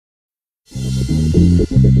In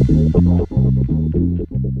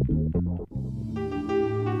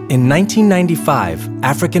 1995,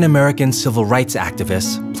 African-American civil rights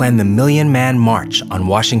activists planned the Million Man March on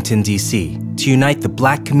Washington, D.C. to unite the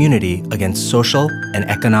Black community against social and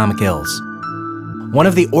economic ills. One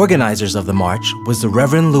of the organizers of the march was the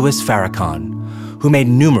Reverend Louis Farrakhan, who made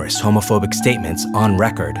numerous homophobic statements on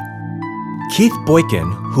record. Keith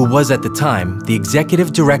Boykin, who was at the time the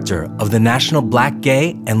executive director of the National Black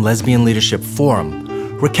Gay and Lesbian Leadership Forum,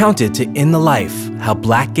 recounted to In the Life how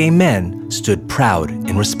Black gay men stood proud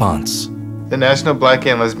in response. The National Black Gay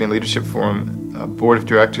and Lesbian Leadership Forum Board of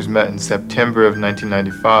Directors met in September of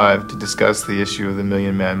 1995 to discuss the issue of the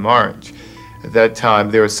Million Man March. At that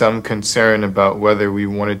time, there was some concern about whether we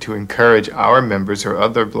wanted to encourage our members or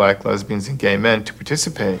other Black lesbians and gay men to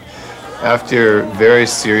participate. After very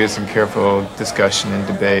serious and careful discussion and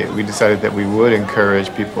debate, we decided that we would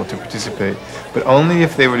encourage people to participate, but only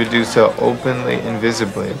if they were to do so openly and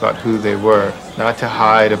visibly about who they were, not to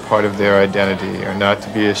hide a part of their identity or not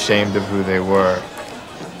to be ashamed of who they were.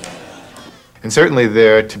 And certainly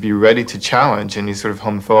there to be ready to challenge any sort of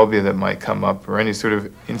homophobia that might come up or any sort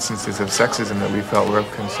of instances of sexism that we felt were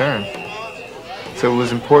of concern. So it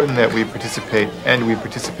was important that we participate, and we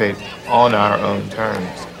participate on our own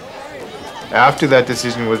terms. After that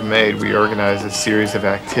decision was made, we organized a series of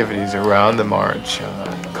activities around the march,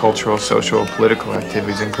 cultural, social, political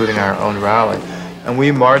activities, including our own rally. And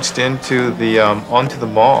we marched onto the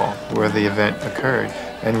mall where the event occurred,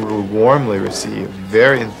 and we were warmly received,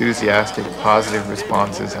 very enthusiastic, positive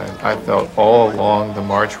responses. I felt all along the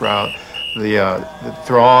march route. The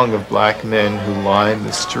throng of Black men who lined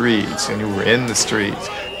the streets and who were in the streets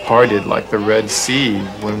parted like the Red Sea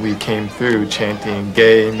when we came through chanting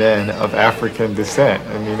 "Gay Men of African Descent."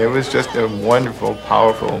 I mean, it was just a wonderful,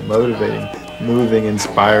 powerful, motivating, moving,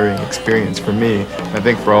 inspiring experience for me, and I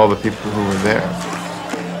think for all the people who were there.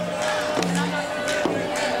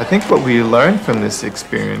 I think what we learned from this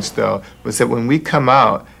experience, though, was that when we come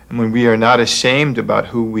out and when we are not ashamed about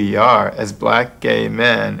who we are as Black gay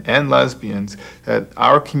men and lesbians, that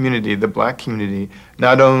our community, the Black community,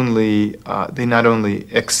 not only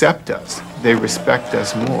accept us, they respect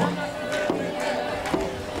us more.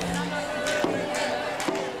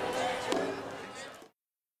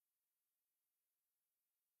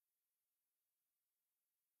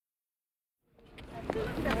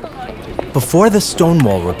 Before the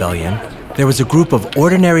Stonewall Rebellion, there was a group of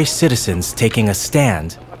ordinary citizens taking a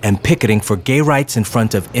stand and picketing for gay rights in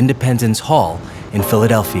front of Independence Hall in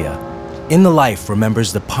Philadelphia. In the Life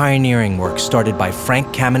remembers the pioneering work started by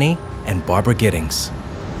Kameny and Barbara Gittings.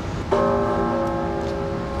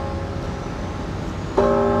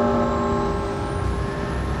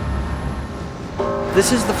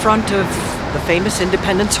 This is the front of the famous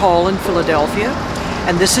Independence Hall in Philadelphia,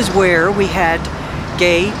 and this is where we had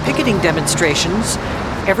gay picketing demonstrations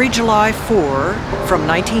every July 4 from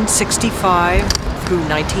 1965 through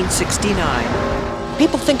 1969.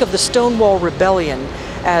 People think of the Stonewall Rebellion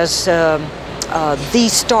as the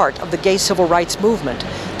start of the gay civil rights movement.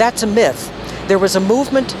 That's a myth. There was a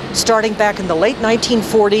movement starting back in the late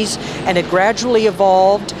 1940s, and it gradually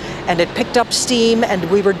evolved, and it picked up steam, and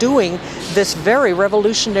we were doing this very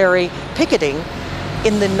revolutionary picketing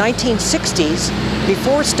in the 1960s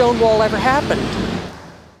before Stonewall ever happened.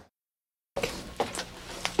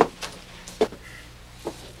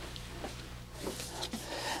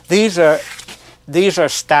 These are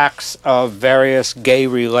stacks of various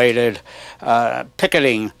gay-related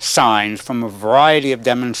picketing signs from a variety of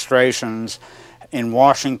demonstrations in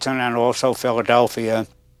Washington and also Philadelphia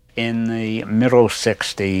in the middle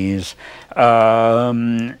 60s.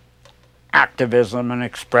 Activism and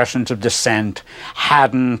expressions of dissent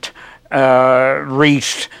hadn't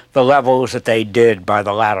reached the levels that they did by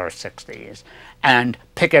the latter 60s. And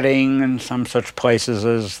picketing in some such places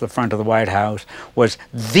as the front of the White House was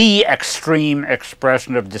the extreme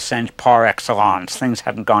expression of dissent par excellence. Things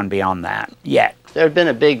hadn't gone beyond that yet. There had been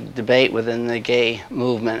a big debate within the gay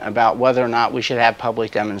movement about whether or not we should have public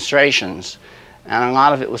demonstrations. And a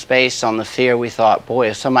lot of it was based on the fear we thought, boy,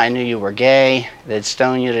 if somebody knew you were gay, they'd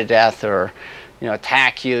stone you to death or,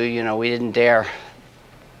 attack you. We didn't dare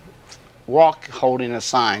walk holding a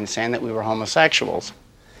sign saying that we were homosexuals.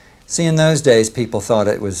 See, in those days, people thought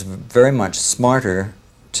it was very much smarter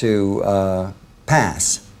to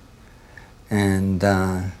pass, and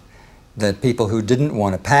that people who didn't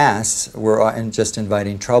want to pass were just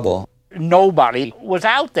inviting trouble. Nobody was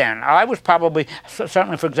out then. I was probably,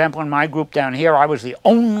 certainly for example in my group down here, I was the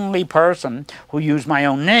only person who used my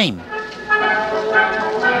own name.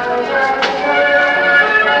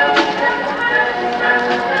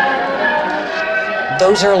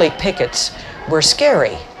 Those early pickets were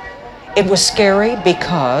scary. It was scary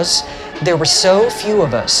because there were so few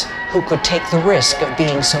of us who could take the risk of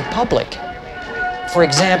being so public. For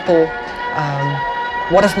example,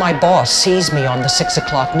 what if my boss sees me on the 6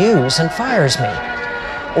 o'clock news and fires me?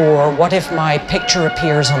 Or what if my picture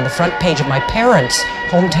appears on the front page of my parents'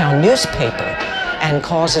 hometown newspaper and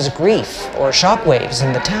causes grief or shockwaves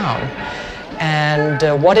in the town?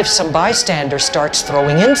 And what if some bystander starts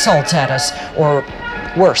throwing insults at us, or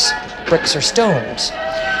worse, bricks or stones?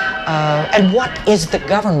 And what is the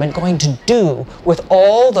government going to do with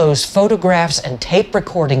all those photographs and tape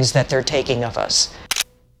recordings that they're taking of us?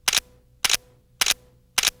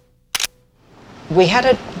 We had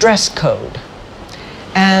a dress code,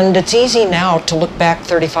 and it's easy now to look back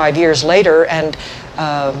 35 years later and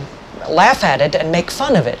laugh at it and make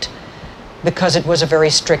fun of it, because it was a very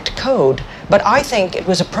strict code. But I think it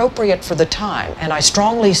was appropriate for the time, and I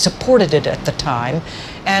strongly supported it at the time,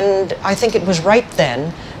 and I think it was right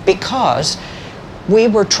then, because we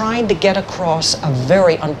were trying to get across a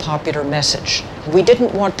very unpopular message. We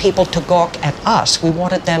didn't want people to gawk at us. We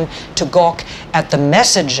wanted them to gawk at the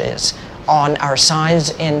messages on our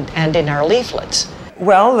signs and in our leaflets.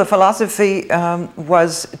 Well, the philosophy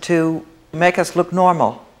was to make us look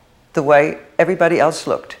normal, the way everybody else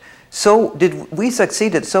looked. So we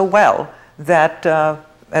succeeded so well that,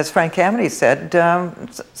 as Frank Kameny said,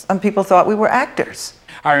 some people thought we were actors.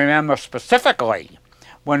 I remember specifically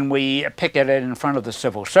when we picketed in front of the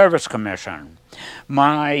Civil Service Commission,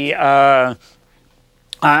 my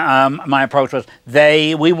approach was,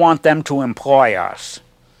 we want them to employ us.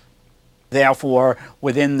 Therefore,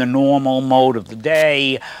 within the normal mode of the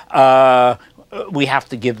day, we have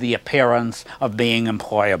to give the appearance of being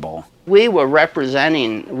employable. We were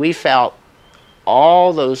representing, we felt,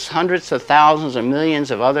 all those hundreds of thousands or millions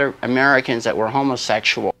of other Americans that were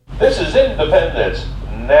homosexual. This is Independence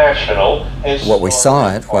National. What we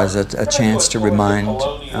saw it was a chance to remind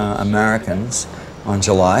Americans on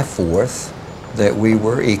July 4th that we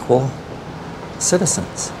were equal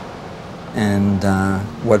citizens. And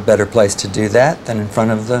what better place to do that than in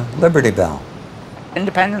front of the Liberty Bell?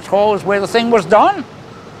 Independence Hall is where the thing was done.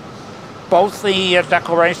 Both the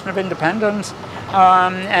Declaration of Independence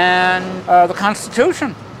and the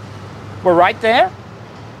Constitution were right there.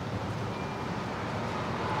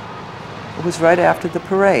 It was right after the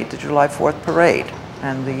parade, the July 4th parade,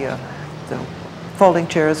 and the folding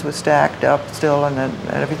chairs were stacked up still, and then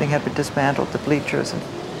everything had been dismantled, the bleachers. And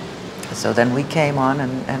so then we came on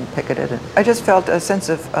and picketed. I just felt a sense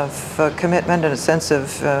of commitment and a sense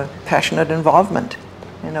of passionate involvement.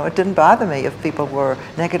 You know, it didn't bother me if people were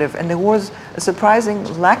negative, and there was a surprising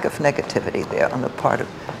lack of negativity there on the part of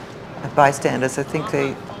bystanders. I think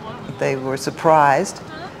they were surprised,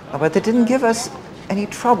 but they didn't give us any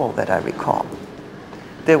trouble that I recall.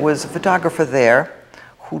 There was a photographer there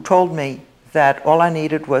who told me that all I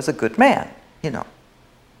needed was a good man, you know.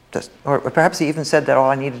 Or perhaps he even said that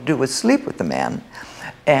all I needed to do was sleep with the man.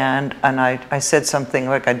 And I said something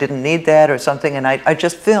like I didn't need that or something, and I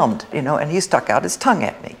just filmed, you know, and he stuck out his tongue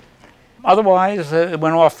at me. Otherwise, it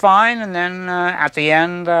went off fine, and then at the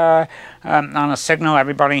end, on a signal,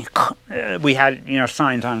 everybody, we had, you know,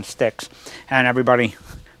 signs on sticks, and everybody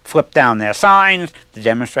flipped down their signs. The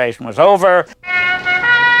demonstration was over.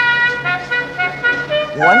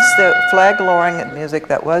 Once the flag lowering music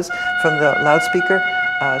that was from the loudspeaker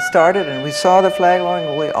started, and we saw the flag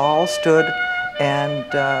lowering, we all stood and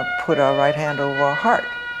put our right hand over our heart,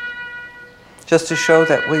 just to show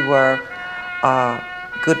that we were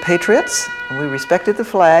good patriots, and we respected the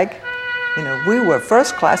flag. You know, we were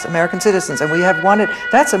first-class American citizens, and we have wanted,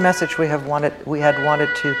 that's a message we had wanted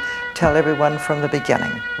to tell everyone from the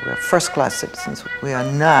beginning. We are first-class citizens. We are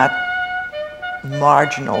not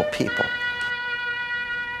marginal people.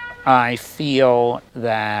 I feel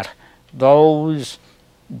that those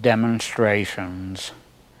demonstrations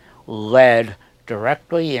led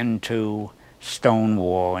directly into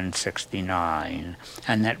Stonewall in '69,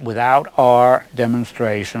 and that without our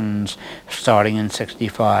demonstrations starting in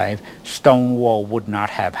 '65, Stonewall would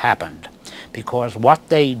not have happened, because what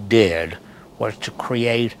they did was to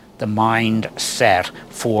create the mindset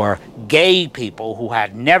for gay people who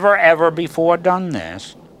had never ever before done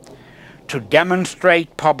this to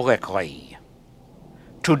demonstrate publicly,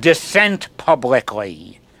 to dissent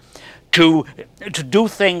publicly, to do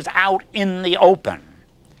things out in the open.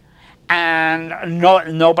 And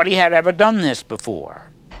nobody had ever done this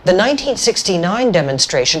before. The 1969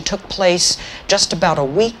 demonstration took place just about a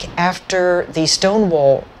week after the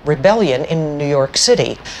Stonewall Rebellion in New York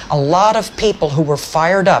City. A lot of people who were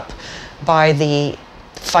fired up by the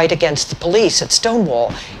fight against the police at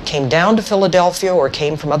Stonewall came down to Philadelphia or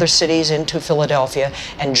came from other cities into Philadelphia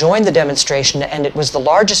and joined the demonstration, and it was the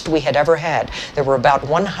largest we had ever had. There were about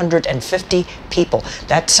 150 people.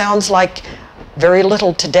 That sounds like very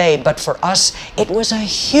little today, but for us, it was a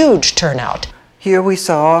huge turnout. Here we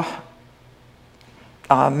saw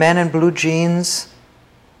men in blue jeans,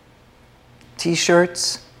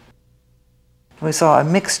 T-shirts. We saw a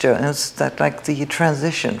mixture, and it was like the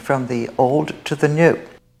transition from the old to the new.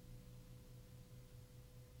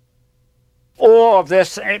 All of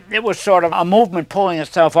this, it was sort of a movement pulling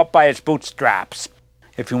itself up by its bootstraps.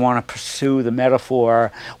 If you want to pursue the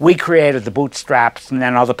metaphor, we created the bootstraps, and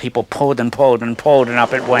then other people pulled and pulled and pulled, and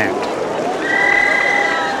up it went.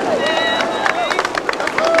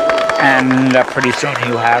 And pretty soon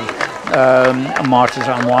you have marches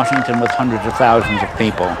on Washington with hundreds of thousands of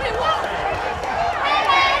people.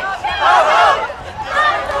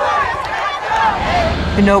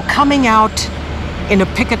 You know, coming out in a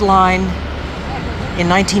picket line in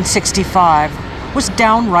 1965 was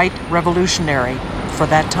downright revolutionary for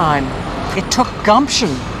that time. It took gumption.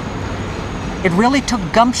 It really took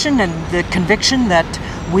gumption and the conviction that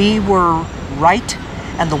we were right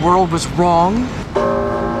and the world was wrong.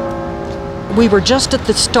 We were just at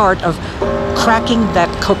the start of cracking that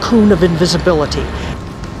cocoon of invisibility.